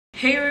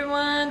Hey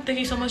everyone, thank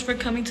you so much for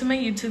coming to my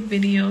YouTube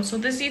video. So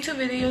this YouTube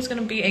video is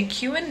going to be a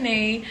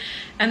Q&A,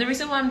 and the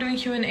reason why I'm doing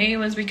Q&A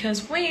was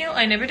because, well,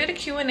 I never did a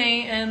Q&A,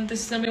 and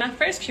this is going to be my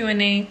first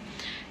Q&A.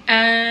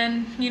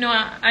 And you know,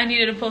 I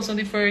needed to post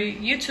something for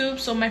YouTube,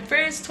 so my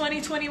first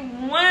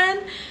 2021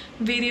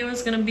 video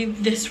is going to be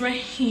this right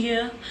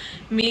here.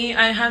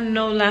 I have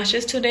no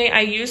lashes today.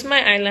 I used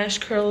my eyelash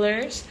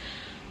curlers,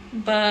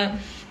 but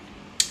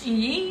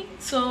yeah,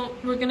 so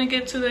we're gonna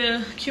get to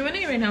the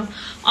Q&A right now.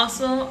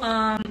 Also,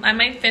 I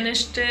might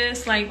finish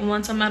this like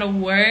once I'm out of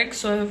work,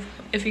 so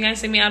if you guys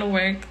see me out of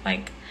work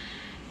like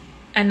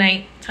at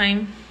night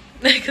time,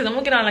 because I'm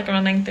gonna get out like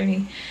around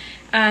 9:30,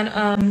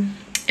 and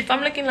if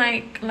I'm looking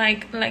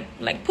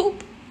like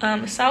poop,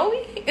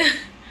 sorry.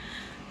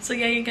 So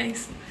yeah, you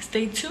guys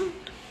stay tuned.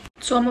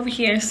 So I'm over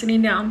here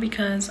sitting down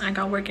because I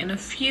got work in a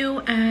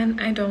few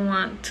and I don't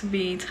want to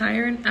be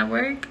tired at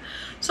work.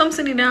 So I'm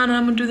sitting down and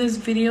I'm gonna do this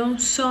video.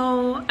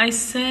 So I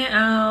sent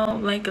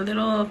out like a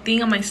little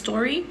thing on my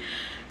story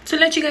to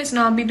let you guys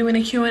know I'll be doing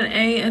a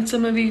Q&A, and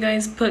some of you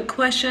guys put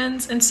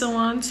questions and so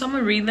on. So I'm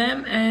gonna read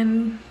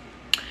them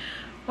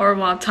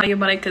I'll tell you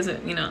about it, because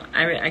you know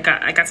I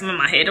got some in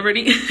my head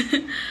already.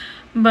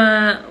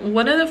 But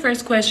one of the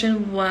first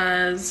questions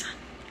was,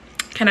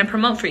 can I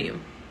promote for you?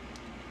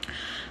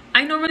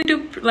 I normally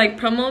do like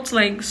promotes,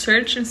 like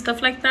search and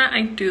stuff like that.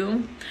 I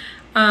do.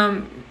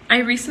 I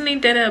recently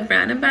did a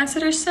brand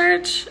ambassador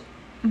search,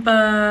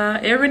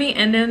 but it already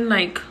ended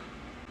like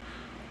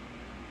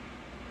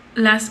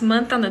last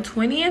month on the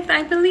 20th,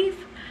 I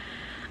believe.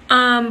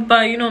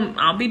 But you know,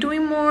 I'll be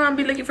doing more. I'll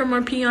be looking for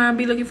more PR. I'll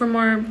be looking for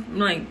more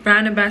like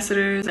brand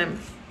ambassadors and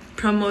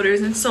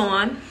promoters and so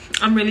on.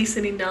 I'm really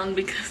sitting down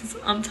because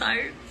I'm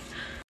tired.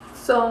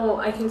 So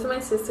I came to my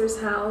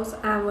sister's house,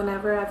 and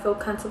whenever I feel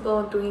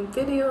comfortable doing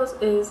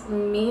videos is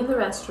me in the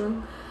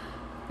restroom,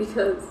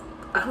 because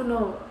I don't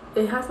know,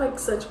 it has like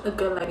such a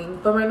good lighting.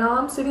 But right now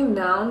I'm sitting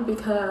down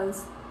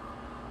because,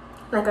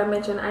 like I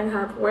mentioned, I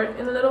have work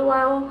in a little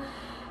while,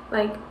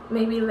 like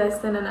maybe less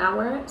than an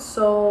hour.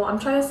 So I'm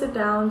trying to sit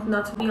down,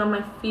 not to be on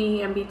my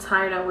feet and be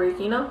tired at work,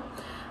 you know.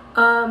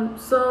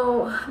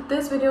 So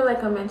this video,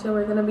 like I mentioned,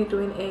 we're gonna be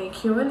doing a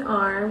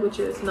Q&R, which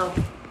is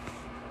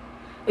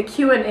a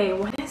Q&A.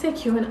 Why did I say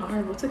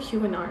Q&R? What's a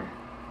Q&R?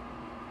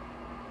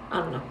 I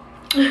don't know.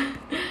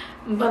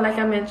 But like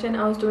I mentioned,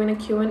 I was doing a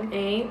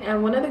Q&A,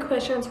 and one of the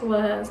questions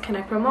was, can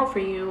I promote for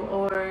you,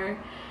 or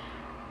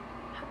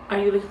are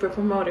you looking for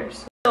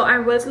promoters? So I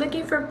was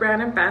looking for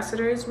brand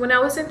ambassadors. When I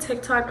was in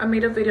TikTok, I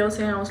made a video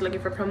saying I was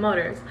looking for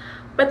promoters,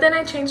 but then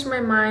I changed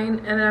my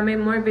mind and I made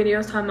more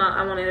videos talking about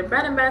I wanted a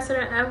brand ambassador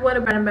and what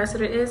a brand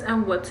ambassador is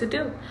and what to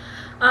do.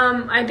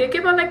 I did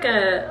give out like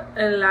a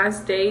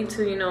last day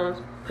to, you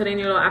know, put in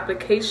your little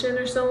application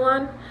or so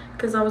on,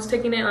 because I was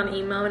taking it on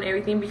email and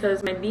everything,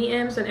 because my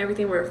DMs and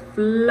everything were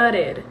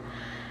flooded.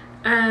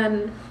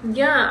 And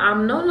yeah,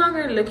 I'm no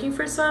longer looking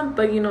for some,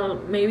 but you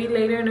know, maybe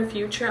later in the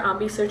future I'll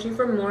be searching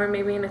for more,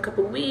 maybe in a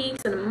couple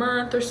weeks, in a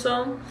month or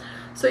so.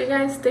 So you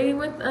guys stay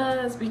with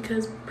us,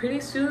 because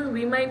pretty soon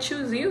we might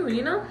choose you,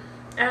 you know.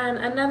 And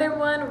another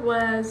one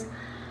was,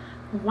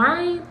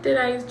 why did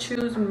I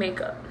choose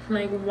makeup?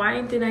 Like,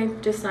 why did I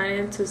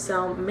decide to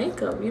sell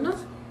makeup, you know?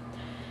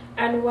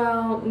 And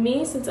well,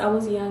 me, since I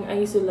was young, I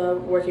used to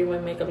love working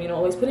with makeup, you know,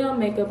 always putting on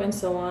makeup and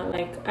so on.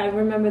 Like, I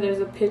remember there's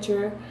a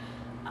picture,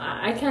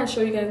 I can't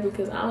show you guys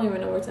because I don't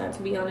even know where it's at,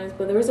 to be honest,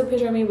 but there was a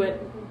picture of me with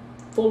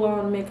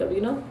full-on makeup,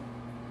 you know,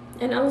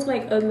 and I was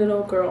like a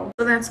little girl.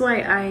 So that's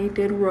why I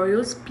did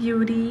Royals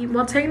Beauty.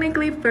 Well,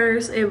 technically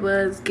first it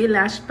was Get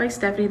Lashed by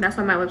Stephanie. That's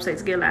why my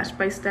website's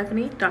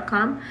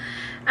getlashedbystephanie.com.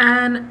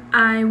 And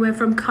I went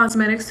from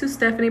cosmetics to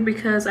Stephanie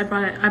because I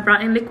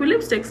brought in liquid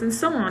lipsticks and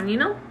so on, you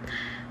know.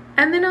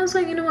 And then I was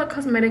like, you know what,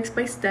 cosmetics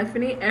by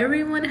Stephanie,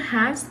 everyone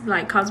has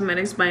like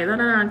cosmetics by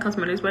and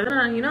cosmetics by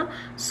you know.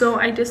 So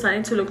I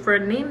decided to look for a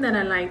name that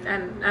I liked,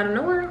 and I don't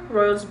know where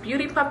Royals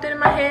Beauty popped in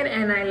my head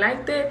and I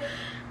liked it,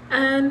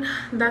 and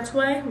that's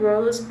why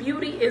Royals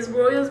Beauty is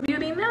Royals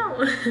Beauty now.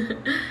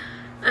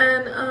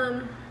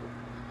 And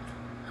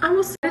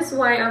that's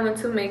why I went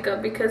to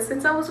makeup, because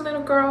since I was a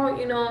little girl,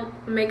 you know,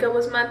 makeup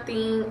was my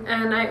thing,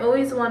 and I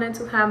always wanted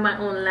to have my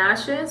own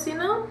lashes, you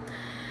know.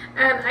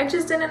 And I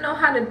just didn't know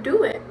how to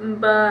do it,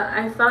 but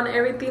I found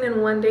everything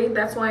in one day.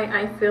 That's why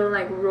I feel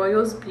like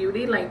Royals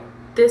Beauty, like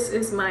this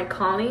is my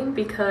calling,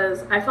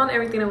 because I found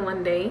everything in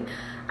one day.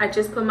 I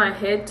just put my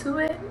head to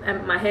it,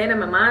 and my head and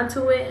my mind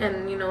to it,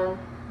 and you know,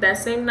 that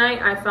same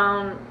night I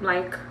found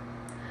like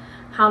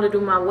how to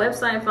do my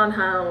website. I found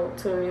how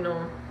to, you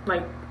know,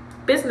 like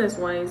business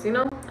wise, you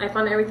know, I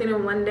found everything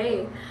in one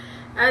day.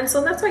 And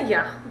so that's why,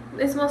 yeah,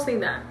 it's mostly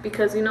that,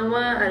 because you know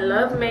what, I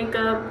love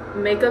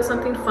makeup's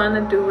something fun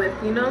to do with,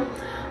 you know.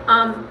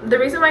 The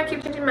reason why I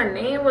keep changing my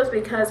name was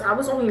because I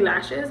was only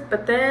lashes,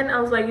 but then I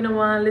was like, you know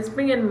what, let's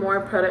bring in more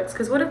products,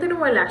 because what if they don't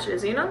wear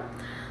lashes, you know.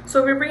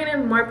 So we're bringing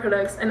in more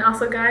products, and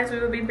also guys, we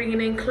will be bringing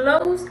in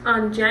clothes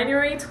on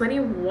January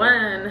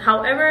 21.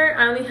 However,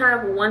 I only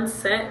have one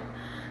set,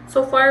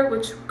 so far,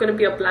 which is gonna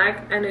be a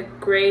black and a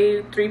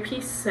gray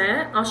 3-piece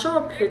set. I'll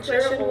show a picture.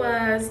 The question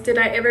was, did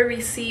I ever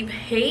receive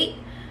hate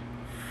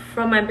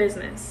from my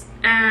business?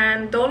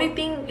 And the only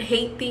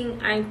hate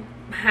thing I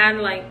had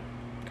like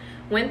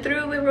went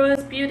through with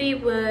Rose Beauty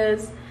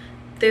was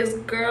this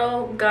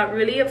girl got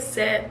really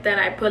upset that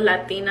I put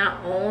Latina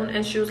owned,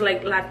 and she was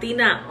like,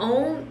 Latina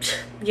owned?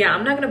 Yeah,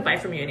 I'm not gonna buy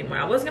from you anymore.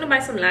 I was gonna buy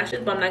some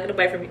lashes, but I'm not gonna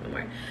buy from you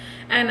anymore.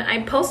 And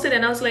I posted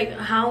and I was like,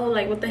 how,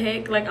 like, what the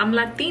heck? Like, I'm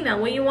Latina,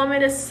 what you want me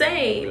to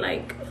say?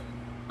 Like,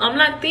 I'm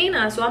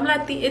Latina, so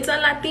it's a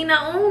Latina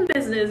owned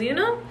business, you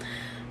know?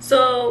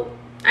 So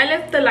I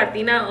left the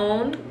Latina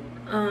owned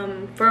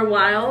for a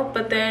while,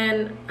 but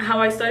then how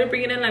I started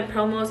bringing in like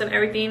promos and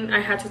everything, I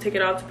had to take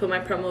it off to put my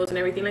promos and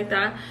everything like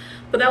that.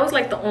 But that was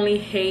like the only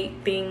hate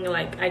thing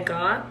like I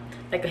got,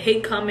 like a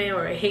hate comment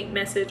or a hate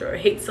message or a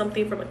hate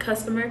something from a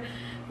customer,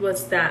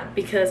 was that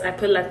because I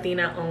put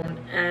Latina owned.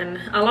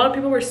 And a lot of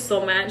people were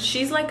so mad.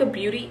 She's like a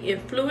beauty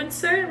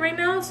influencer right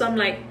now, so I'm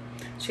like,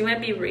 she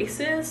might be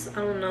racist,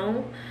 I don't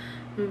know.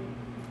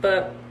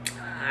 But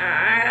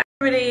I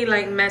already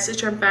like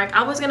messaged her back.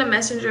 I was gonna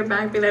message her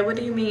back, be like, what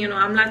do you mean, you know,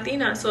 I'm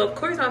Latina, so of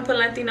course I'm gonna put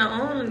Latina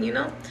on, you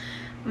know?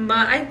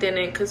 But I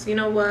didn't, because you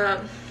know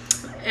what,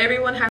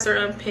 everyone has their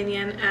own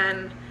opinion,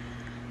 and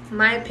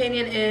my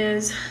opinion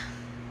is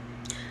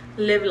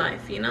live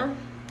life, you know?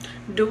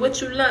 Do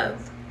what you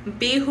love,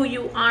 be who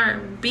you are,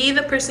 be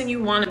the person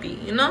you want to be,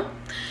 you know?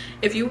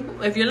 If you're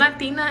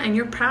Latina and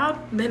you're proud,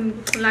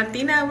 then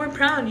Latina, we're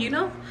proud, you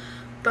know?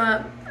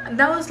 But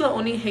that was the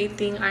only hate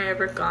thing I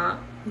ever got,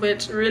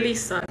 which really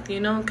sucked, you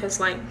know, because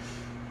like,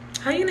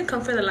 how are you gonna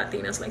come for the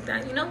Latinas like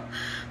that, you know?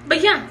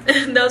 But yeah,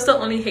 that was the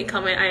only hate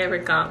comment I ever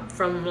got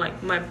from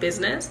like my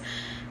business.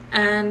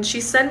 And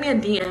she sent me a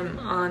DM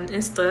on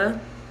Insta.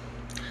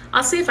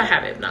 I'll see if I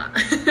have it, if not.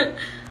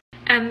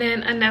 And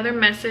then another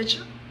message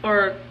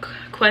or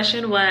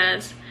question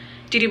was,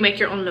 did you make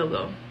your own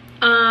logo?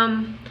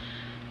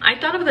 I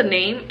thought of the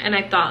name and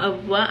I thought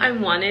of what I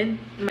wanted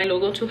my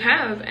logo to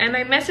have, and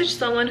I messaged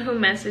someone who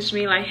messaged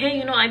me like, hey,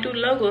 you know, I do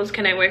logos,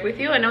 can I work with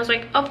you? And I was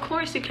like, of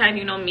course you can,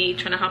 you know, me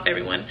trying to help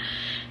everyone.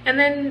 And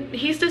then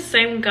he's the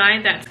same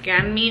guy that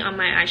scanned me on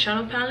my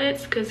eyeshadow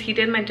palettes, because he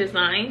did my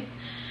design.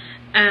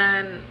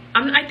 And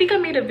I think I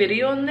made a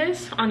video on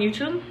this on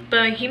YouTube,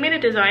 but he made a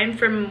design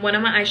from one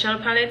of my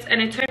eyeshadow palettes,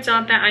 and it turns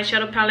out that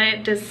eyeshadow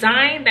palette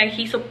design that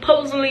he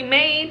supposedly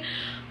made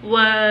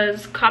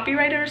was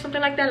copyrighted or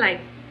something like that.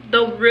 Like,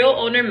 the real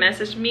owner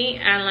messaged me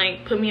and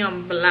like put me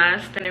on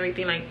blast and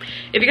everything. Like,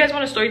 if you guys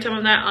want a story time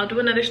of that, I'll do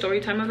another story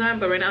time of that,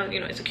 but right now,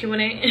 you know, it's a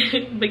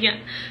Q&A. But yeah,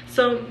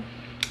 so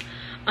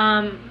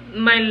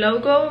my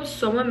logo,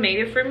 someone made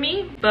it for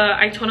me, but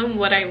I told him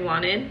what I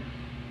wanted.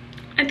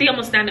 I think I'm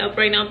gonna stand up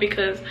right now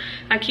because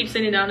I keep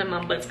sitting down and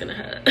my butt's gonna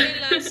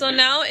hurt. So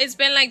now it's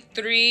been like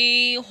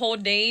 3 whole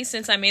days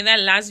since I made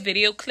that last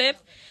video clip.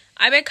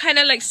 I've been kind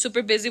of like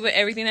super busy with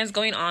everything that's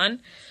going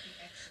on.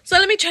 So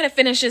let me try to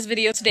finish this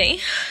video today.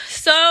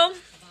 So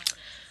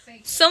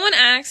someone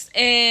asked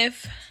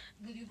if,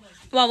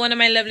 well, one of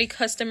my lovely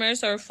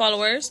customers or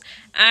followers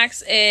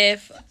asked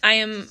if I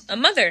am a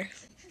mother.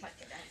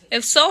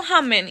 If so,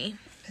 how many?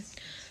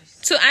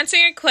 To answer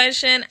your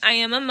question, I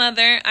am a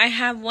mother. I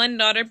have one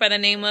daughter by the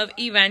name of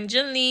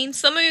Evangeline.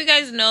 Some of you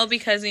guys know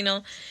because, you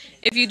know,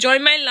 if you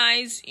join my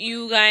lives,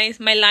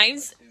 my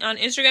lives on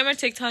Instagram or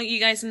TikTok, you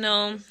guys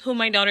know who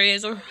my daughter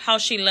is or how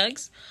she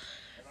looks.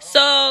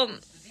 So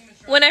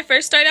when I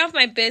first started off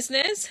my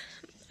business,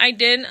 I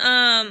did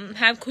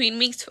have queen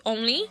minks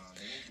only.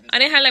 I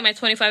didn't have like my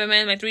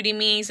 25mm, my 3D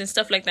minks and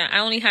stuff like that. I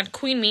only had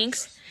queen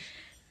minks,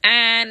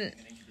 and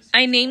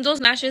I named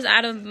those lashes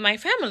out of my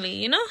family,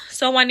 you know?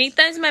 So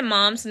Juanita is my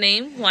mom's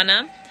name,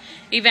 Juana.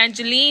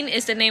 Evangeline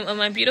is the name of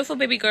my beautiful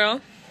baby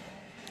girl,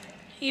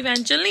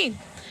 Evangeline.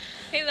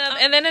 Hey, love.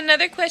 And then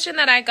another question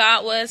that I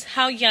got was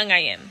how young I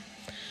am.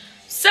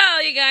 So,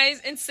 you guys,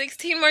 in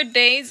 16 more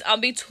days, I'll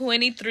be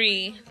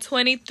 23.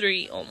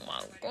 23. Oh,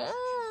 my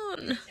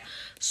God.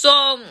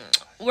 So,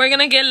 we're going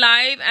to get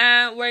live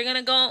and we're going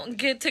to go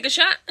take a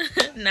shot.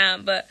 Nah,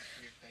 but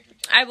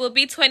I will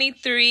be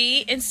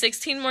 23 in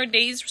 16 more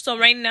days. So,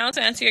 right now,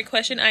 to answer your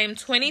question, I am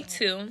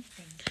 22.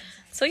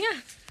 So, yeah.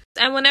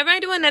 And whenever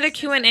I do another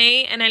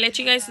Q&A and I let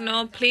you guys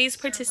know, please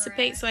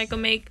participate so I can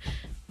make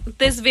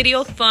this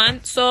video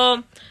fun.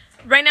 So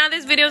right now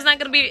this video is not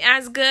going to be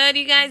as good,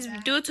 you guys,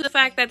 due to the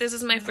fact that this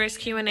is my first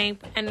Q&A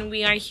and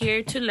we are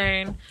here to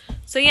learn.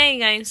 So yeah, you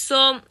guys,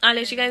 so I'll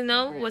let you guys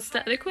know what's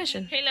the other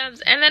question. Hey loves,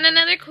 and then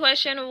another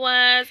question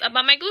was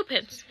about my glue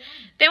pens.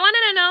 They wanted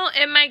to know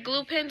if my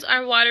glue pens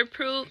are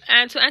waterproof,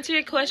 and to answer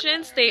your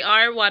questions, they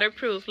are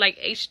waterproof, like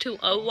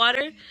H2O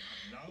water.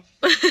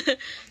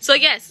 So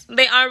yes,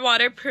 they are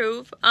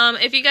waterproof.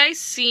 If you guys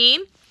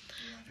seen,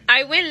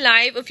 I went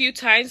live a few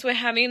times with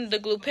having the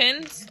glue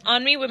pens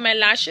on me with my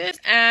lashes,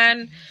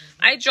 and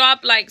I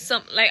dropped I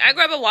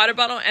grabbed a water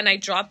bottle and I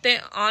dropped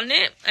it on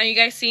it, and you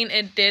guys seen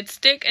it did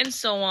stick and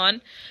so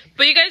on.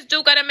 But you guys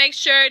do gotta make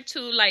sure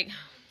to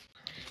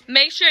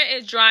make sure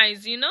it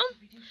dries, you know?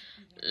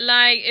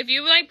 Like if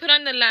you put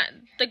on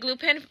the the glue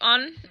pen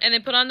on and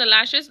then put on the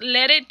lashes,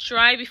 let it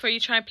dry before you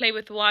try and play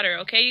with water,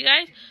 okay, you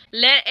guys?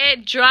 Let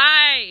it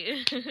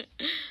dry.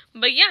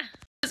 But yeah.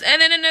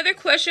 And then another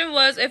question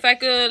was if I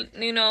could,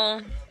 you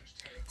know,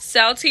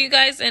 sell to you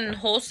guys in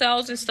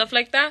wholesales and stuff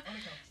like that.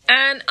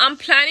 And I'm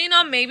planning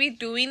on maybe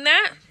doing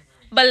that,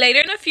 but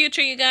later in the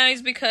future, you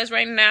guys, because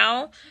right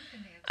now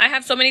I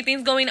have so many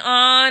things going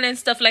on and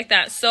stuff like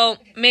that. So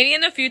maybe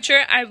in the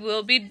future I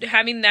will be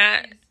having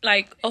that,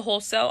 like a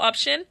wholesale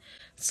option.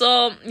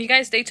 So you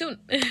guys stay tuned.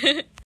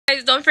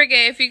 Guys, don't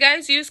forget, if you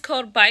guys use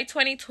code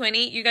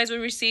BY2020, you guys will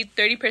receive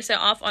 30%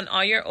 off on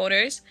all your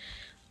orders,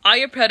 all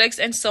your products,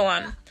 and so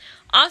on.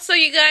 Also,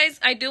 you guys,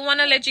 I do want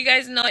to let you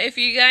guys know, if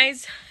you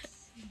guys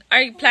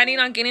are planning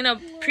on getting a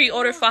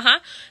pre-order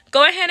faja,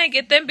 go ahead and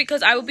get them,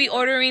 because I will be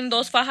ordering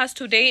those fajas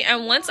today.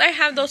 And once I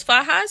have those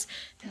fajas,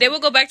 they will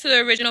go back to the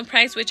original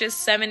price, which is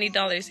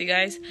 $70, you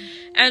guys.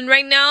 And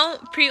right now,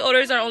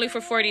 pre-orders are only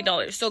for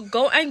 $40. So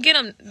go and get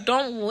them.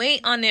 Don't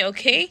wait on it,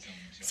 okay?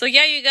 So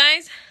yeah, you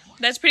guys,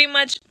 that's pretty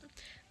much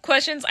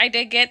questions I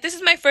did get. This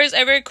is my first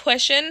ever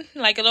question,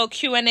 like a little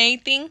Q&A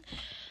thing.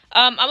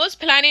 I was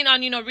planning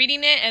on, you know,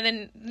 reading it and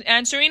then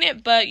answering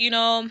it, but, you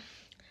know,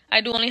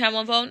 I do only have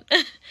one phone.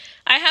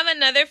 I have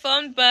another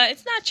phone, but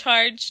it's not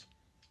charged,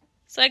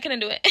 so I couldn't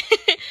do it.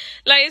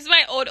 Like, it's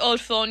my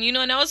old phone, you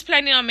know, and I was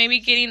planning on maybe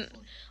getting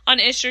on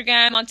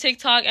Instagram, on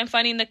TikTok, and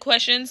finding the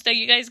questions that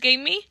you guys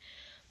gave me.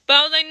 But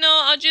I was like,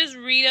 no, I'll just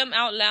read them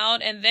out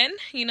loud and then,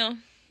 you know,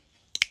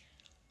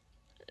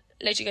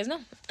 let you guys know.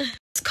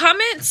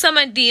 Comment some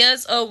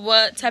ideas of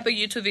what type of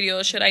YouTube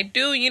videos should I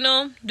do, you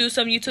know, do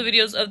some YouTube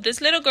videos of this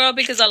little girl,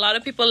 because a lot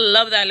of people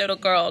love that little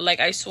girl, like,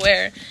 I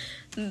swear.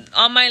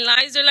 On my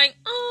lives, they're like,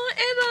 oh,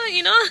 Eva,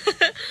 you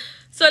know.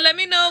 So let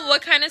me know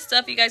what kind of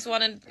stuff you guys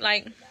want to,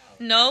 like,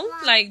 know.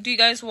 Like, do you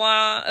guys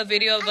want a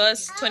video of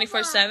us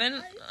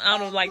 24/7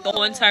 out of, like, the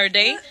whole entire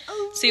day?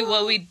 See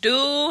what we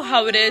do,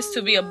 how it is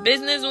to be a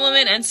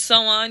businesswoman, and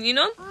so on, you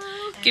know.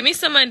 Give me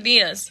some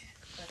ideas.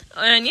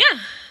 And yeah,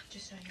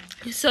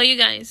 so you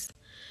guys,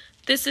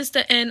 this is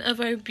the end of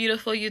our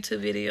beautiful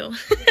YouTube video.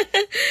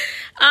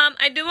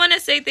 I do want to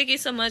say thank you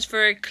so much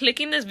for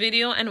clicking this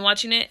video and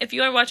watching it. If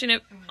you are watching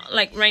it,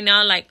 like, right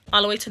now, like,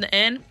 all the way to the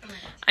end,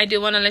 I do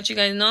want to let you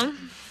guys know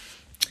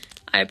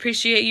I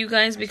appreciate you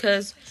guys,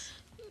 because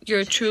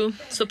you're a true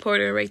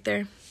supporter right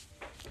there.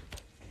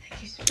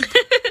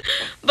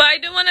 But I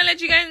do want to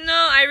let you guys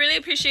know I really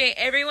appreciate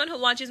everyone who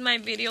watches my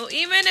video,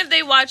 even if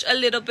they watch a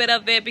little bit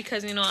of it,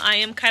 because, you know, I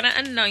am kind of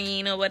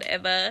annoying or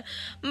whatever.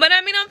 But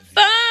I mean, I'm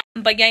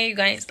fun. But yeah, you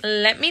guys,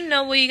 let me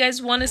know what you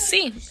guys want to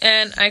see,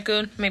 and I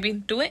could maybe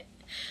do it.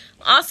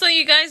 Also,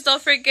 you guys,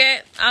 don't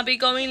forget, I'll be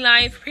going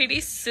live pretty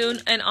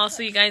soon. And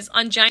also, you guys,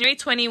 on January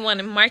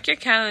 21, mark your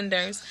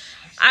calendars,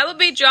 I will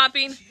be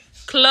dropping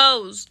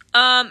clothes.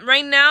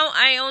 Right now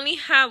I only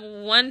have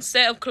one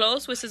set of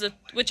clothes, which is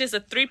a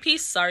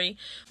three-piece,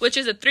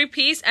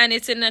 and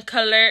it's in the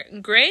color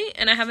gray,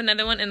 and I have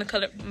another one in the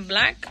color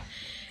black.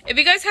 If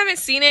you guys haven't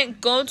seen it,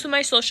 go to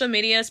my social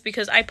medias,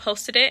 because I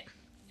posted it.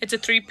 It's a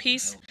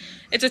three-piece.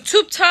 It's a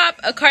tube top,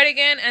 a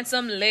cardigan, and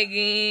some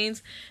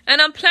leggings.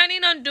 And I'm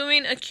planning on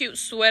doing a cute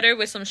sweater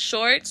with some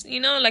shorts, you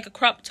know, like a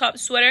crop top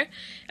sweater.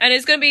 And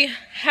it's gonna be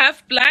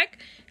half black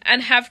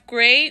and half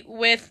gray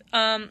with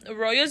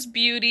Royal's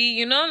Beauty,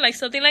 you know, like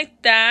something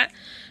like that.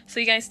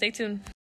 So you guys stay tuned.